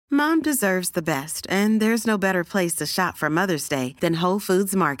Mom deserves the best, and there's no better place to shop for Mother's Day than Whole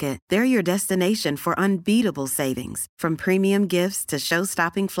Foods Market. They're your destination for unbeatable savings, from premium gifts to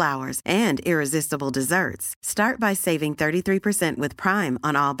show-stopping flowers and irresistible desserts. Start by saving 33% with Prime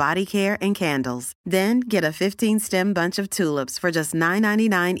on all body care and candles. Then get a 15-stem bunch of tulips for just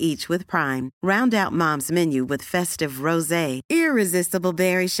 $9.99 each with Prime. Round out Mom's menu with festive rosé, irresistible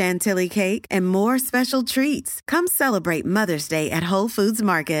berry chantilly cake, and more special treats. Come celebrate Mother's Day at Whole Foods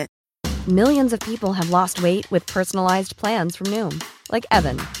Market. Millions of people have lost weight with personalized plans from Noom. Like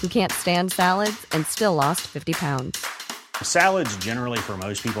Evan, who can't stand salads and still lost 50 pounds. Salads generally for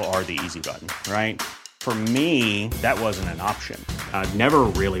most people are the easy button, right? For me, that wasn't an option. I never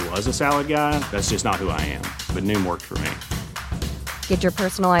really was a salad guy. That's just not who I am. But Noom worked for me. Get your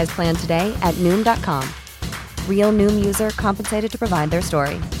personalized plan today at Noom.com. Real Noom user compensated to provide their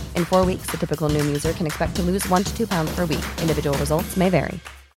story. In 4 weeks, the typical Noom user can expect to lose 1 to 2 pounds per week. Individual results may vary.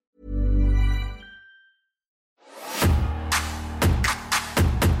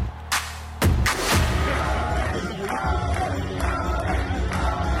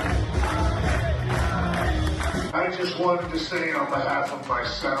 I just wanted to say on behalf of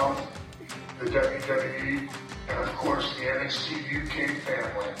myself, the WWE, and of course the NXT UK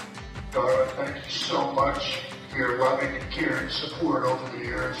family, Dara, thank you so much for your loving and caring support over the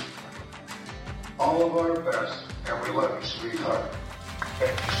years. All of our best, and we love you, sweetheart.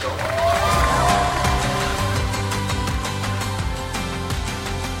 Thank you so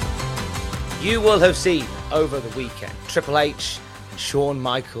much. You will have seen over the weekend Triple H and Shawn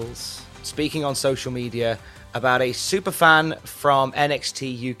Michaels speaking on social media about a superfan from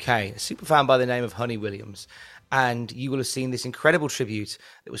NXT UK, a superfan by the name of Honey Williams. And you will have seen this incredible tribute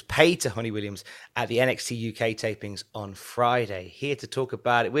that was paid to Honey Williams at the NXT UK tapings on Friday. Here to talk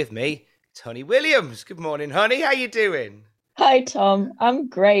about it with me, it's Honey Williams. Good morning, Honey. How you doing? Hi, Tom. I'm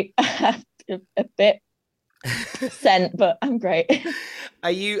great. a bit sent, but I'm great.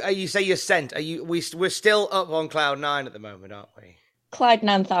 Are you say you're sent? We're still up on cloud 9 at the moment, aren't we? Clyde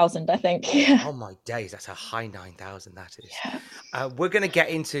 9000, I think. Yeah. Oh my days, that's a high 9,000. That is. Yeah. We're going to get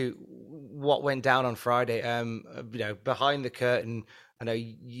into what went down on Friday. Behind the curtain. I know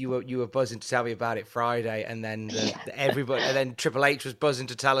you were buzzing to tell me about it Friday, and then everybody, and then Triple H was buzzing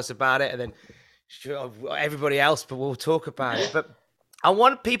to tell us about it, and then everybody else. But we'll talk about it. But I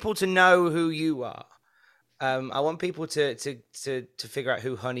want people to know who you are. I want people to figure out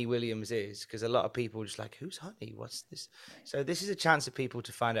who Honey Williams is, because a lot of people are just like, who's Honey? What's this? So this is a chance for people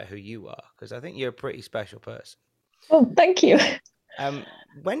to find out who you are, because I think you're a pretty special person. Oh, thank you.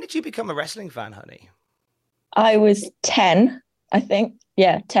 When did you become a wrestling fan, Honey? I was 10, I think.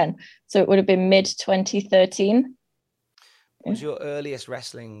 Yeah, 10. So it would have been mid-2013. What was your earliest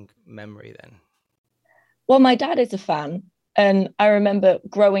wrestling memory then? Well, my dad is a fan, and I remember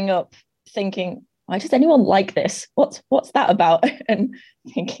growing up thinking, why does anyone like this? What's that about? And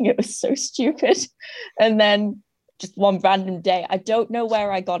thinking it was so stupid. And then just one random day, I don't know where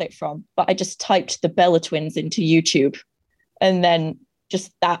I got it from, but I just typed the Bella Twins into YouTube. And then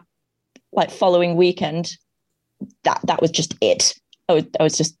just that, like, following weekend, that was just it. I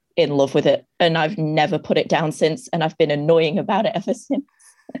was just in love with it. And I've never put it down since. And I've been annoying about it ever since.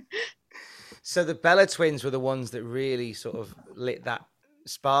 So the Bella Twins were the ones that really sort of lit that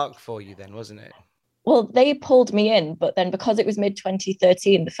spark for you then, wasn't it? Well, they pulled me in, but then because it was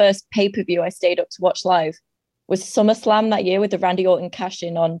mid-2013, the first pay-per-view I stayed up to watch live was SummerSlam that year with the Randy Orton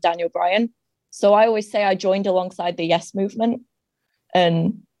cash-in on Daniel Bryan. So I always say I joined alongside the Yes Movement,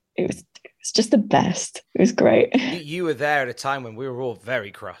 and it was just the best. It was great. You were there at a time when we were all very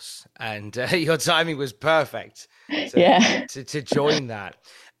cross, and your timing was perfect to join that.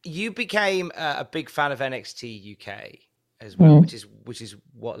 You became a big fan of NXT UK as well, which is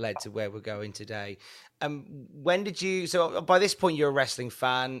what led to where we're going today. When did you? So by this point, you're a wrestling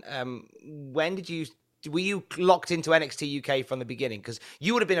fan. When did you? Were you locked into NXT UK from the beginning? Because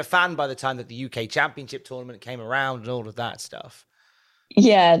you would have been a fan by the time that the UK Championship tournament came around and all of that stuff.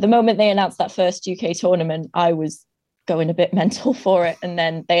 Yeah, the moment they announced that first UK tournament, I was going a bit mental for it. And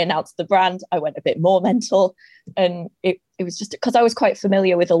then they announced the brand, I went a bit more mental. And it was just because I was quite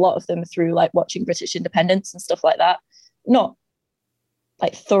familiar with a lot of them through like watching British Independence and stuff like that. Not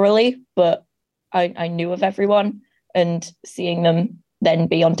like thoroughly, but I knew of everyone, and seeing them then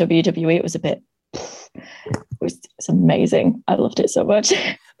be on WWE, it was it's amazing. I loved it so much.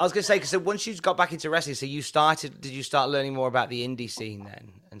 I was going to say, because so once you got back into wrestling, so did you start learning more about the indie scene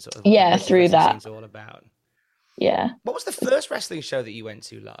then? And sort of through that. It's all about. Yeah. What was the first wrestling show that you went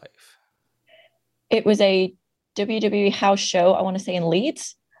to live? It was a WWE house show, I want to say in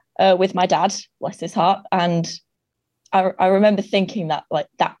Leeds, with my dad, bless his heart. And I remember thinking that like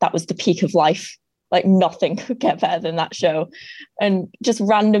that was the peak of life. Like nothing could get better than that show. And just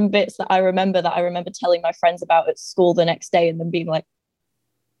random bits that I remember telling my friends about at school the next day and then being like,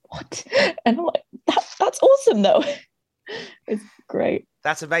 what? And I'm like, that's awesome though. It's great.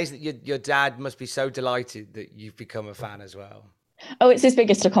 That's amazing. Your dad must be so delighted that you've become a fan as well. Oh, it's his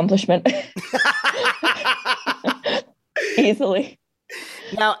biggest accomplishment. Easily.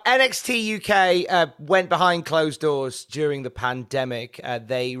 Now, NXT UK went behind closed doors during the pandemic.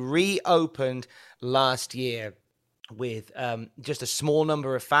 They reopened last year with just a small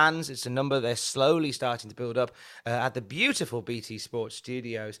number of fans. It's a number they're slowly starting to build up at the beautiful BT Sports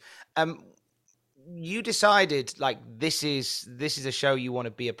Studios. You decided like this is a show you want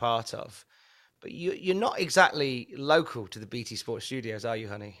to be a part of, but you're not exactly local to the BT Sports Studios, are you,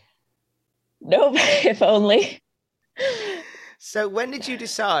 honey? No, if only. So when did you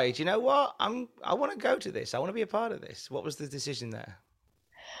decide, you know what, I want to go to this. I want to be a part of this. What was the decision there?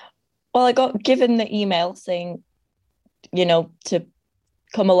 Well, I got given the email saying, you know, to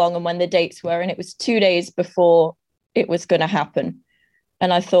come along and when the dates were, and it was 2 days before it was going to happen.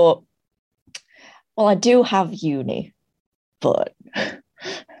 And I thought, well, I do have uni, but,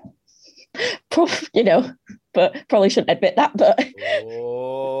 you know, but probably shouldn't admit that, but.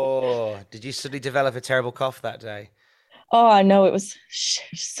 Oh, did you suddenly develop a terrible cough that day? Oh, I know it was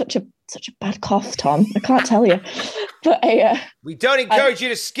such a bad cough, Tom. I can't tell you. But we don't encourage you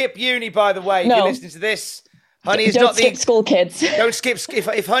to skip uni, by the way. If you're listening to this, honey is don't not skip school, kids. Don't skip.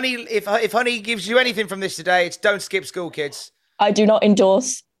 If honey gives you anything from this today, it's don't skip school, kids. I do not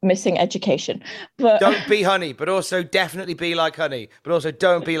endorse missing education, but don't be honey, but also definitely be like honey, but also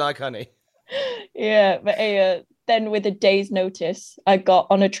don't be like honey. Yeah, but then with a day's notice, I got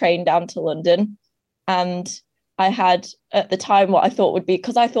on a train down to London, and I had at the time what I thought would be,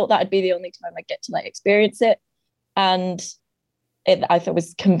 because I thought that'd be the only time I'd get to like experience it. And I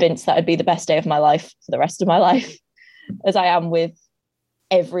was convinced that it'd be the best day of my life for the rest of my life, as I am with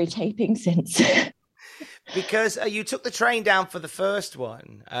every taping since. Because you took the train down for the first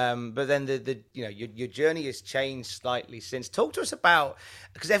one, but then your journey has changed slightly since. Talk to us about,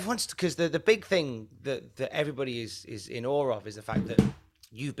 because the big thing that everybody is in awe of is the fact that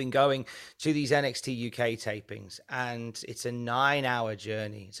you've been going to these NXT UK tapings, and it's a 9-hour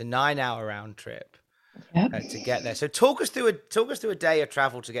journey. It's a 9-hour round trip to get there. So talk us through a day of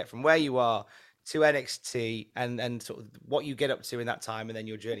travel to get from where you are to NXT, and sort of what you get up to in that time, and then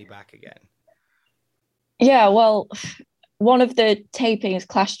your journey back again. Yeah, well, one of the tapings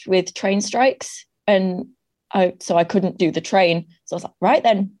clashed with train strikes, and so I couldn't do the train. So I was like, right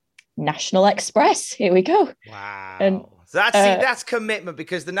then, National Express, here we go. Wow. And so that's commitment,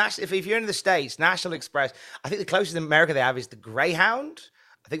 because if you're in the States, National Express, I think the closest in America they have is the Greyhound.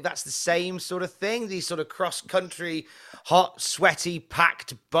 I think that's the same sort of thing. These sort of cross-country, hot, sweaty,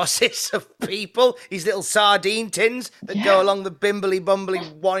 packed buses of people. These little sardine tins that go along the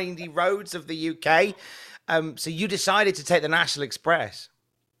bimbly-bumbly, windy roads of the UK. So you decided to take the National Express.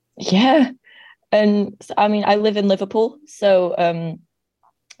 Yeah. And I mean, I live in Liverpool. So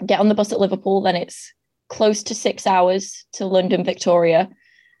get on the bus at Liverpool, then it's close to 6 hours to London, Victoria.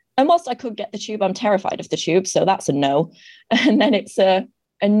 And whilst I could get the tube, I'm terrified of the tube. So that's a no. And then it's a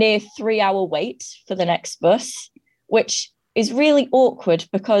near 3-hour wait for the next bus, which is really awkward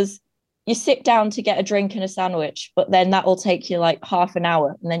because you sit down to get a drink and a sandwich, but then that will take you like half an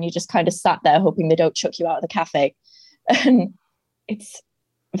hour. And then you just kind of sat there hoping they don't chuck you out of the cafe. And it's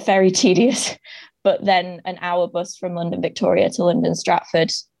very tedious. But then an hour bus from London, Victoria to London,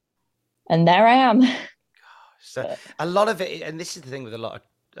 Stratford. And there I am. So a lot of it, and this is the thing with a lot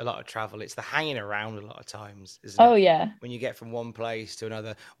of travel, it's the hanging around a lot of times, isn't it? Oh yeah. When you get from one place to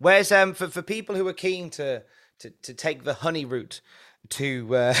another. Where's for people who are keen to take the honey route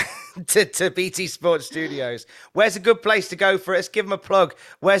to BT Sports Studios, where's a good place to go for it? Let's give them a plug.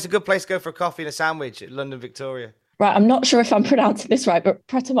 Where's a good place to go for a coffee and a sandwich at London, Victoria? Right, I'm not sure if I'm pronouncing this right, but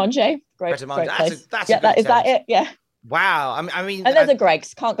Pret a Manger. Great place. That's yeah, is that it? Yeah. Wow. I mean, and there's a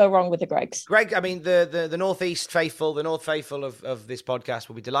Greggs. Can't go wrong with the Greggs. Greg, I mean, the Northeast faithful, the North faithful of this podcast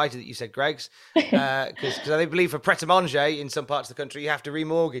will be delighted that you said Greggs, because I believe for Pret a Manger in some parts of the country, you have to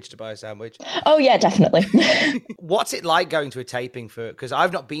remortgage to buy a sandwich. Oh yeah, definitely. What's it like going to a taping because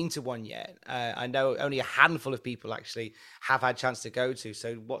I've not been to one yet. I know only a handful of people actually have had a chance to go to.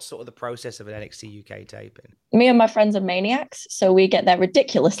 So what's sort of the process of an NXT UK taping? Me and my friends are maniacs, so we get there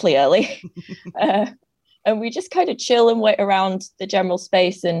ridiculously early. And we just kind of chill and wait around the general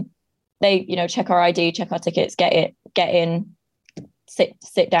space, and they, check our ID, check our tickets, get in,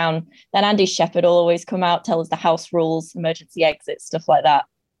 sit down. Then Andy Shepherd will always come out, tell us the house rules, emergency exits, stuff like that.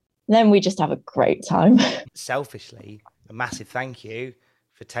 And then we just have a great time. Selfishly, a massive thank you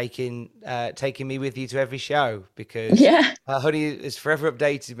for taking me with you to every show, because Honey has forever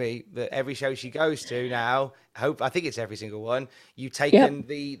updated me that every show she goes to now, I think it's every single one, you've taken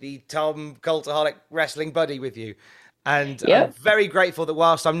the Tom Cultaholic wrestling buddy with you. And I'm very grateful that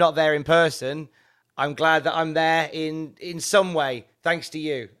whilst I'm not there in person, I'm glad that I'm there in some way, thanks to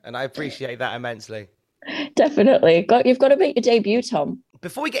you. And I appreciate that immensely. Definitely. You've got to make your debut, Tom.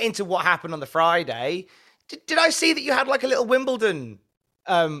 Before we get into what happened on the Friday, did I see that you had like a little Wimbledon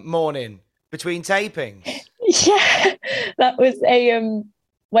morning between tapings? Yeah, that was a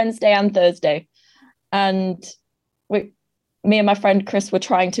Wednesday and Thursday. And me and my friend Chris were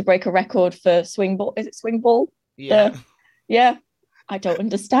trying to break a record for swing ball. Is it swing ball? Yeah. Yeah. I don't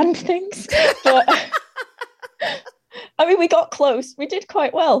understand things. But I mean, we got close. We did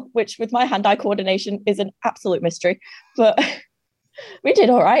quite well, which with my hand-eye coordination is an absolute mystery. But we did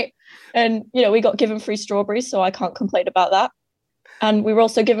all right. And, we got given free strawberries, so I can't complain about that. And we were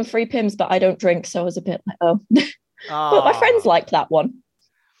also given free Pimm's, but I don't drink, so I was a bit like, oh. But my friends liked that one.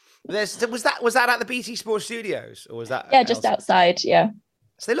 Was that at the BT Sports Studios, or was that? Yeah, just outside, yeah.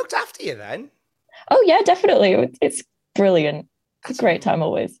 So they looked after you then? Oh, yeah, definitely. It's brilliant. It's a great time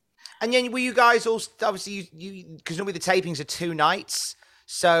always. And then were you guys all, obviously, because normally the tapings are 2 nights,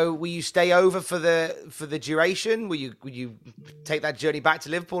 so will you stay over for the duration? Will you take that journey back to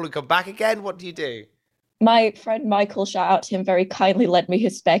Liverpool and come back again? What do you do? My friend Michael, shout out to him, very kindly lent me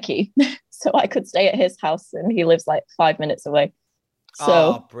his spare key so I could stay at his house, and he lives like 5 minutes away.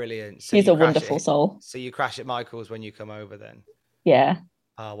 So brilliant. So he's a wonderful soul. So you crash at Michael's when you come over then? Yeah.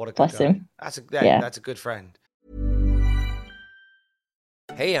 Oh, what a good Bless guy. him. That's a good friend.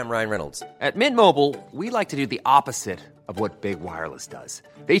 Hey, I'm Ryan Reynolds. At Mint Mobile, we like to do the opposite of what Big Wireless does.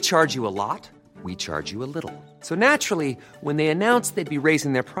 They charge you a lot, we charge you a little. So naturally, when they announced they'd be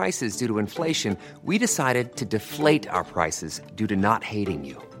raising their prices due to inflation, we decided to deflate our prices due to not hating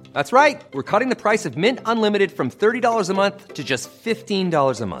you. That's right. We're cutting the price of Mint Unlimited from $30 a month to just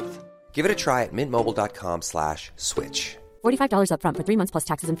 $15 a month. Give it a try at mintmobile.com/switch. $45 up front for 3 months plus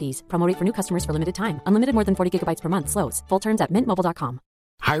taxes and fees. Promo rate for new customers for limited time. Unlimited more than 40 gigabytes per month. Slows full terms at mintmobile.com.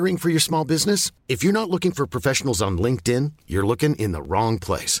 Hiring for your small business? If you're not looking for professionals on LinkedIn, you're looking in the wrong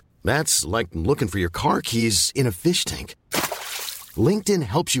place. That's like looking for your car keys in a fish tank. LinkedIn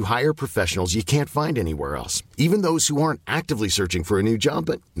helps you hire professionals you can't find anywhere else, even those who aren't actively searching for a new job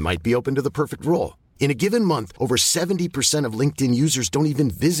but might be open to the perfect role. In a given month, over 70% of LinkedIn users don't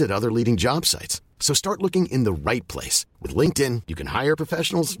even visit other leading job sites. So start looking in the right place. With LinkedIn, you can hire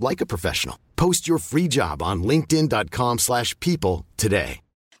professionals like a professional. Post your free job on linkedin.com/people today.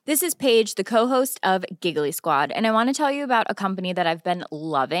 This is Paige, the co-host of Giggly Squad, and I want to tell you about a company that I've been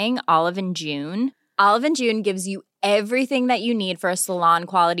loving, Olive & June. Olive & June gives you everything that you need for a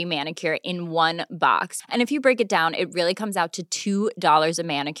salon-quality manicure in one box. And if you break it down, it really comes out to $2 a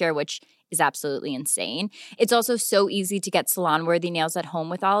manicure, which is absolutely insane. It's also so easy to get salon-worthy nails at home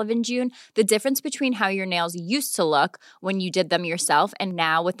with Olive & June. The difference between how your nails used to look when you did them yourself and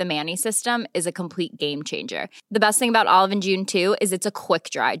now with the Mani system is a complete game changer. The best thing about Olive & June, too, is it's a quick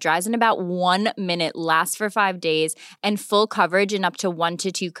dry. Dries in about 1 minute, lasts for 5 days, and full coverage in up to 1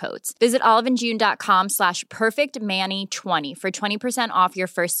 to 2 coats. Visit oliveandjune.com/perfectmani20 for 20% off your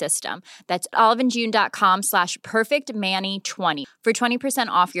first system. That's oliveandjune.com/perfectmani20 for 20%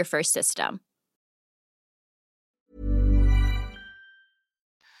 off your first system.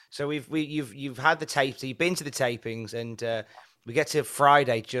 So you've had the tape, so you've been to the tapings, and we get to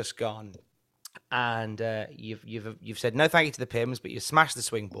Friday just gone, and you've said no thank you to the Pimm's, but you smashed the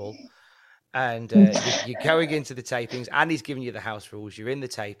swing ball, and you're going into the tapings. Andy's giving you the house rules. You're in the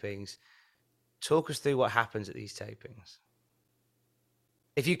tapings. Talk us through what happens at these tapings,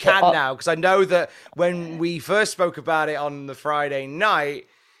 if you can now, because I know that when we first spoke about it on the Friday night,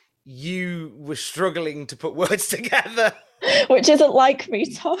 you were struggling to put words together. Which isn't like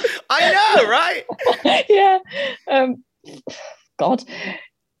me, Tom. I know, right? Yeah. God.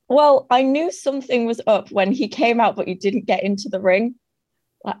 Well, I knew something was up when he came out, but he didn't get into the ring.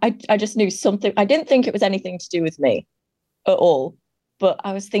 I just knew something. I didn't think it was anything to do with me at all. But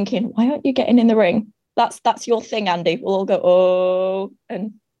I was thinking, why aren't you getting in the ring? That's your thing, Andy. We'll all go, oh.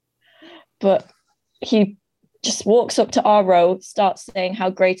 But he just walks up to our row, starts saying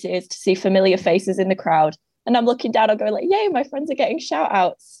how great it is to see familiar faces in the crowd. And I'm looking down, I'm going like, yay, my friends are getting shout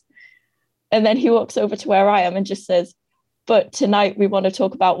outs. And then he walks over to where I am and just says, but tonight we want to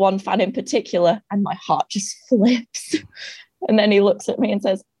talk about one fan in particular. And my heart just flips. And then he looks at me and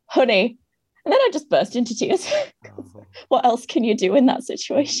says, honey. And then I just burst into tears. What else can you do in that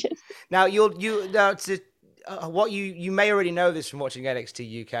situation? Now, what you may already know this from watching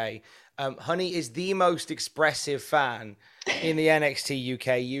NXT UK. Honey is the most expressive fan in the NXT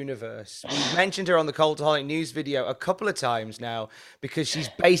UK universe. We've mentioned her on the Cultaholic News video a couple of times now because she's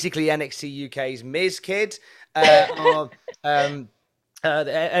basically NXT UK's Miz Kid, or the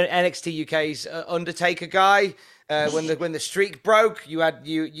NXT UK's Undertaker guy. When the streak broke, you had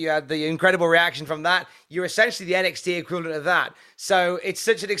the incredible reaction from that. You're essentially the NXT equivalent of that. So it's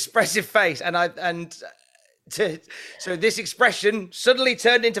such an expressive face, so this expression suddenly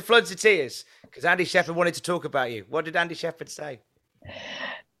turned into floods of tears because Andy Shepherd wanted to talk about you. What did Andy Shepherd say?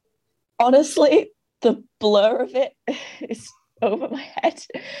 Honestly, the blur of it is over my head.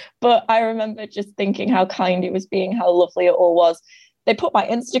 But I remember just thinking how kind it was being, how lovely it all was. They put my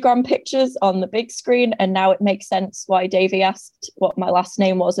Instagram pictures on the big screen, and now it makes sense why Davey asked what my last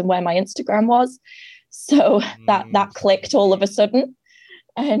name was and where my Instagram was. So that clicked all of a sudden.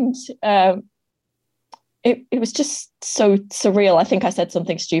 And it was just so surreal. I think I said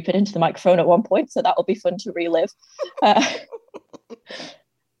something stupid into the microphone at one point, so that'll be fun to relive. But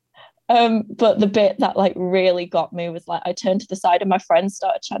the bit that like really got me was like I turned to the side and my friends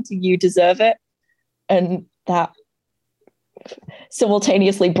started chanting, "You deserve it," and that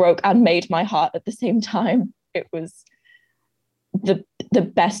simultaneously broke and made my heart at the same time. It was the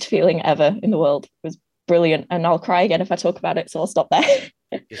best feeling ever in the world. It was brilliant, and I'll cry again if I talk about it, so I'll stop there.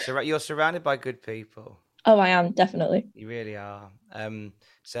 You're surrounded by good people. Oh, I am, definitely. You really are.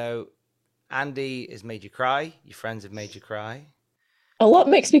 So Andy has made you cry. Your friends have made you cry. A lot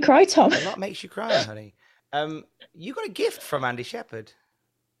makes me cry, Tom. A lot makes you cry, honey. You got a gift from Andy Shepherd.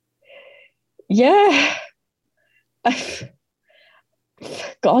 Yeah.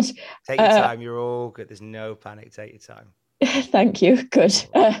 God. Take your time. You're all good. There's no panic. Take your time. Thank you. Good.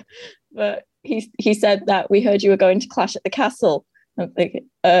 But he said that we heard you were going to Clash at the Castle. I'm thinking,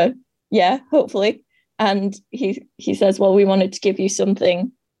 yeah, hopefully. And he says, well, we wanted to give you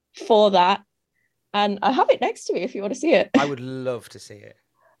something for that. And I have it next to me if you want to see it. I would love to see it.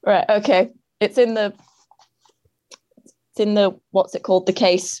 Right. Okay. It's in the what's it called? The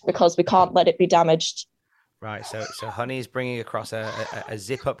case, because we can't let it be damaged. Right. So Honey is bringing across a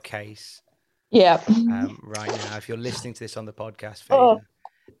zip up case. Yeah. Right now, if you're listening to this on the podcast feed,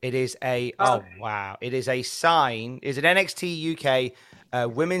 it is wow. It is a sign. It's an NXT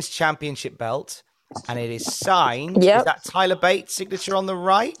UK Women's Championship belt. And it is signed. Yep. Is that Tyler Bates' signature on the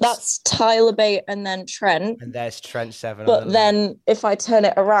right? That's Tyler Bate and then Trent. And there's Trent Seven. But then if I turn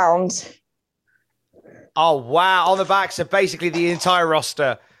it around. Oh, wow. On the back. So basically the entire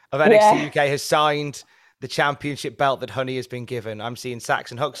roster of NXT UK has signed the championship belt that Honey has been given. I'm seeing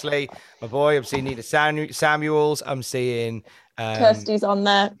Saxon Huxley, my boy. I'm seeing Nina Samuels. I'm seeing... Kirsty's on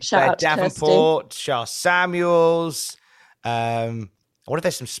there. Shout out to Davenport, Shah Samuels. I wonder if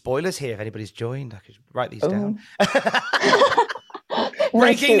there's some spoilers here if anybody's joined. I could write these down.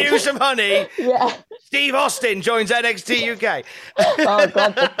 Breaking news from Honey. Yeah. Steve Austin joins NXT UK. Oh,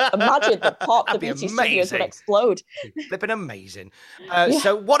 God. Imagine the pop. The beauty studios would explode. Flipping amazing.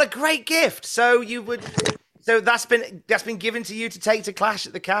 So what a great gift. So that's been given to you to take to Clash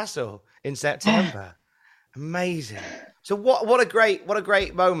at the Castle in September. Amazing. So what a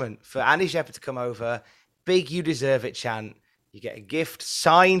great moment for Andy Shepherd to come over. Big "You deserve it" chant. You get a gift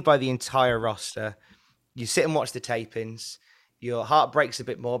signed by the entire roster. You sit and watch the tapings. Your heart breaks a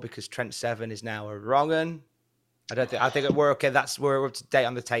bit more because Trent Seven is now a wrong-un. I think we're okay. We're up to date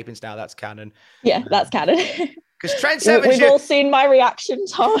on the tapings now. That's canon. Yeah, that's canon. Because Trent Seven. We've all seen my reaction,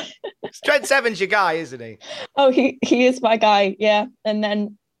 Tom. Trent Seven's your guy, isn't he? Oh, he is my guy. Yeah. And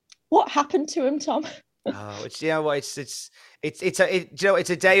then what happened to him, Tom? Oh, it's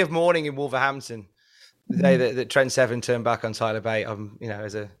a day of mourning in Wolverhampton. The day that Trent Seven turned back on Tyler Bate,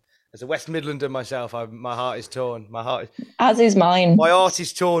 as a West Midlander myself, my heart is torn. As is mine. My heart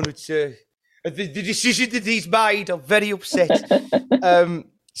is torn. It's the decision that he's made. I'm very upset.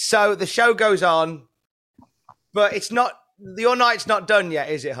 So the show goes on, but it's not. Your night's not done yet,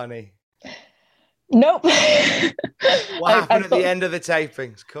 is it, honey? Nope. What happened at the end of the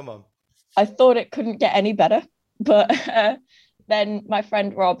tapings? Come on. I thought it couldn't get any better, but then my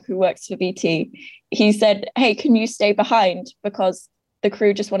friend Rob, who works for BT, he said, hey, can you stay behind? Because the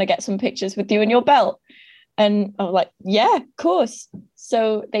crew just want to get some pictures with you and your belt. And I was like, yeah, of course.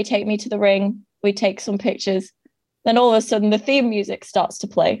 So they take me to the ring. We take some pictures. Then all of a sudden the theme music starts to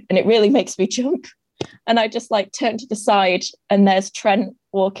play and it really makes me jump. And I just turn to the side and there's Trent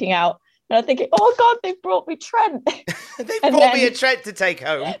walking out. And I'm thinking, oh, God, they've brought me Trent. They brought me a Trent to take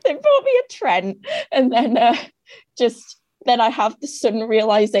home. They brought me a Trent. And then then I have the sudden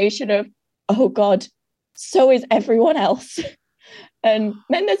realization of, oh, God, so is everyone else. And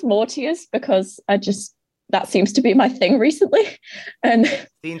then there's more tears because I just that seems to be my thing recently. And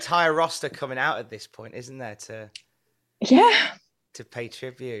the entire roster coming out at this point, isn't there, to pay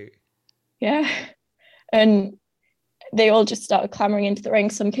tribute? Yeah. And they all just started clamoring into the ring.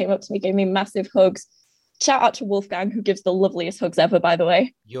 Some came up to me, gave me massive hugs. Shout out to Wolfgang, who gives the loveliest hugs ever, by the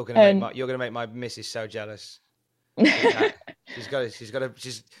way. You're gonna make my missus so jealous.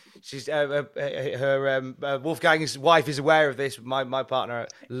 Wolfgang's wife is aware of this. My partner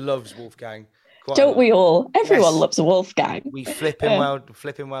loves Wolfgang. Don't we all? Everyone loves a Wolfgang. We flip him well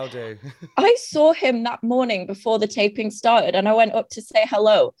do. I saw him that morning before the taping started, and I went up to say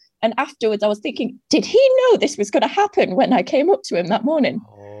hello. And afterwards, I was thinking, did he know this was going to happen when I came up to him that morning?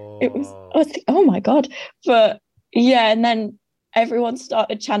 I was thinking, oh my God. But yeah, and then everyone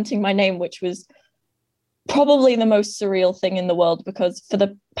started chanting my name, which was probably the most surreal thing in the world, because for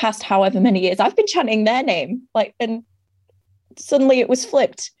the past however many years, I've been chanting their name, and suddenly it was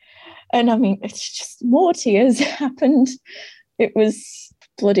flipped. And I mean, it's just more tears happened. It was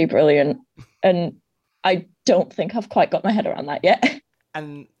bloody brilliant. And I don't think I've quite got my head around that yet.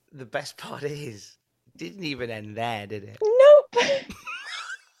 And the best part is, it didn't even end there, did it? Nope.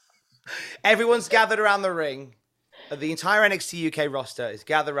 Everyone's gathered around the ring. The entire NXT UK roster is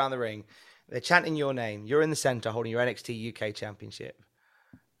gathered around the ring. They're chanting your name. You're in the center holding your NXT UK championship.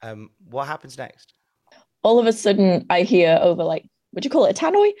 What happens next? All of a sudden, I hear over would you call it a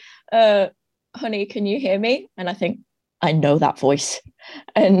tannoy? Honey, can you hear me? And I think, I know that voice.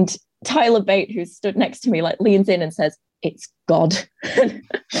 And Tyler Bate, who stood next to me, leans in and says, it's God. I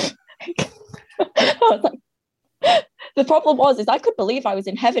was like, the problem is I could believe I was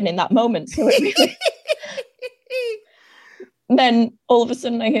in heaven in that moment. So it really... Then all of a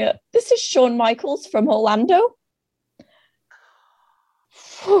sudden I hear, this is Shawn Michaels from Orlando.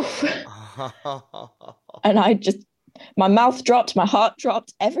 And I just, my mouth dropped, my heart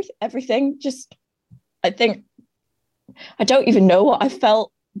dropped, everything. Just, I don't even know what I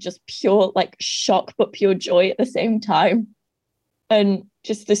felt. Just pure shock, but pure joy at the same time. And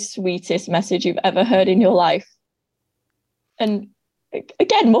just the sweetest message you've ever heard in your life. And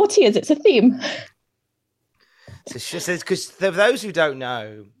again, more tears, it's a theme. Because for those who don't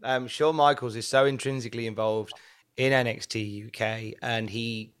know, Shawn Michaels is so intrinsically involved in NXT UK, and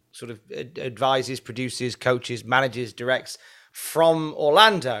he sort of advises, produces, coaches, manages, directs from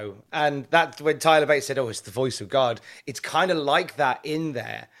Orlando. And that's when Tyler Bates said, it's the voice of God. It's kind of like that in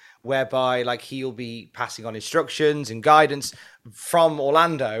there, whereby he'll be passing on instructions and guidance from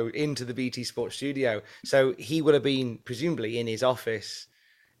Orlando into the BT Sports studio. So he would have been presumably in his office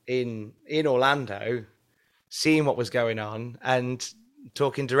in Orlando, seeing what was going on and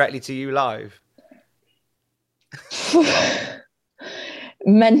talking directly to you live.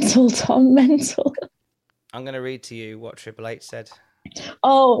 Mental, Tom, mental. I'm going to read to you what Triple H said.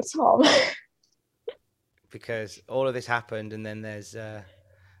 Oh, Tom. Because all of this happened, and then there's the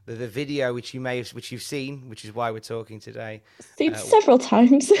video which you've seen, which is why we're talking today. Seen several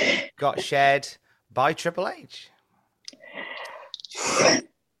times. Got shared by Triple H,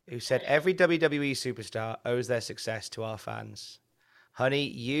 who said every WWE superstar owes their success to our fans. Honey,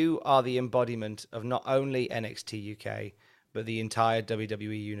 you are the embodiment of not only NXT UK, but the entire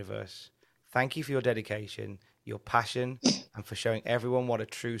WWE universe. Thank you for your dedication, your passion, and for showing everyone what a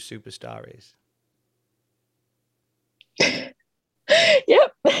true superstar is.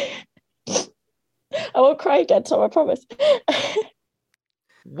 Yep. I won't cry again, Tom, I promise.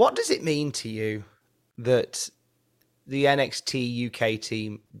 What does it mean to you that the NXT UK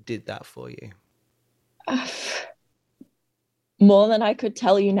team did that for you? More than I could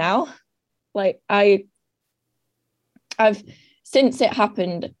tell you now. I've since it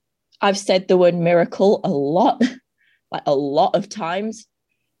happened, I've said the word miracle a lot of times.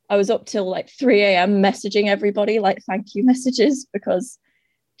 I was up till 3 a.m. messaging everybody thank you messages, because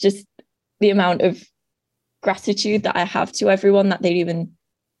just the amount of gratitude that I have to everyone that they'd even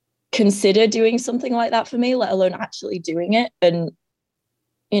consider doing something like that for me, let alone actually doing it, and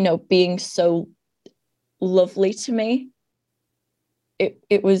being so lovely to me.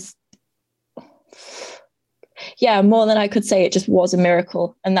 It was, yeah, more than I could say. It just was a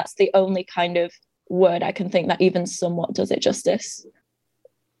miracle, and that's the only kind of word I can think that even somewhat does it justice.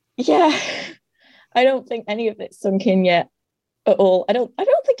 Yeah, I don't think any of it sunk in yet at all. I don't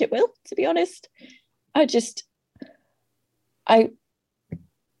think it will, to be honest. It's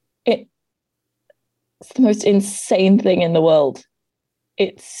the most insane thing in the world.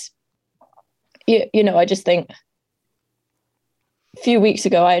 It's, I just think a few weeks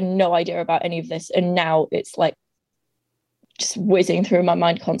ago, I had no idea about any of this. And now it's just whizzing through my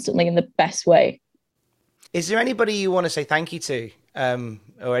mind constantly in the best way. Is there anybody you want to say thank you to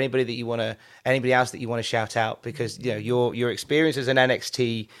or anybody else that you want to shout out, because your experience as an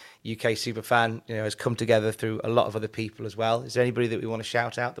NXT UK superfan has come together through a lot of other people as well. Is there anybody that we want to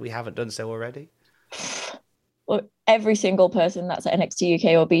shout out that we haven't done so already? Well, every single person that's at NXT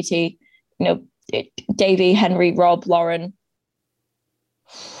UK or BT, Davey, Henry, Rob, Lauren,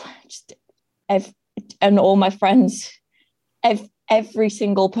 and all my friends, every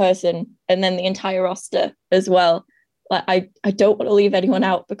single person, and then the entire roster as well. Like I don't want to leave anyone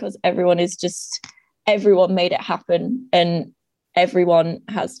out, because everyone made it happen, and everyone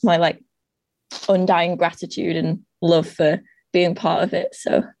has my undying gratitude and love for being part of it.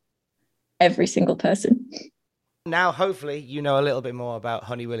 So every single person. Now, hopefully, you know a little bit more about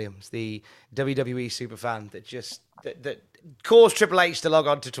Honey Williams, the WWE superfan that caused Triple H to log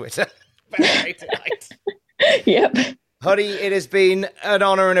on to Twitter very late at night. Yep. Honey, it has been an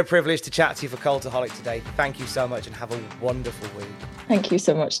honor and a privilege to chat to you for Cultaholic today. Thank you so much, and have a wonderful week. Thank you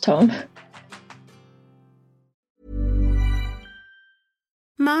so much, Tom.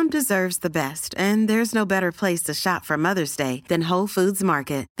 Mom deserves the best, and there's no better place to shop for Mother's Day than Whole Foods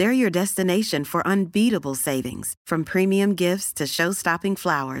Market. They're your destination for unbeatable savings, from premium gifts to show-stopping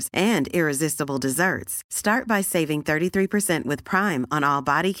flowers and irresistible desserts. Start by saving 33% with Prime on all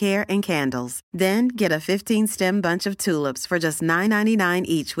body care and candles. Then get a 15-stem bunch of tulips for just $9.99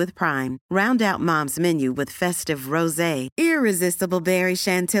 each with Prime. Round out Mom's menu with festive rosé, irresistible berry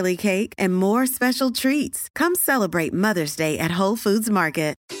chantilly cake, and more special treats. Come celebrate Mother's Day at Whole Foods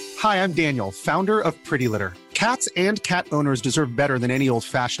Market. Hi, I'm Daniel, founder of Pretty Litter. Cats and cat owners deserve better than any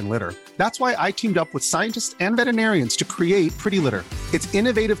old-fashioned litter. That's why I teamed up with scientists and veterinarians to create Pretty Litter. Its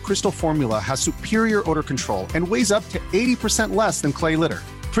innovative crystal formula has superior odor control and weighs up to 80% less than clay litter.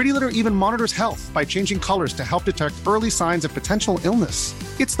 Pretty Litter even monitors health by changing colors to help detect early signs of potential illness.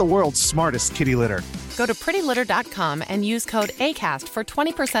 It's the world's smartest kitty litter. Go to prettylitter.com and use code ACAST for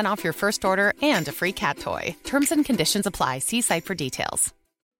 20% off your first order and a free cat toy. Terms and conditions apply. See site for details.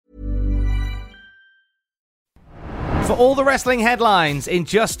 For all the wrestling headlines in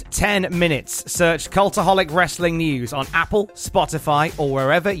just 10 minutes, search Cultaholic Wrestling News on Apple, Spotify, or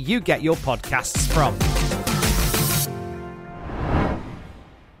wherever you get your podcasts from.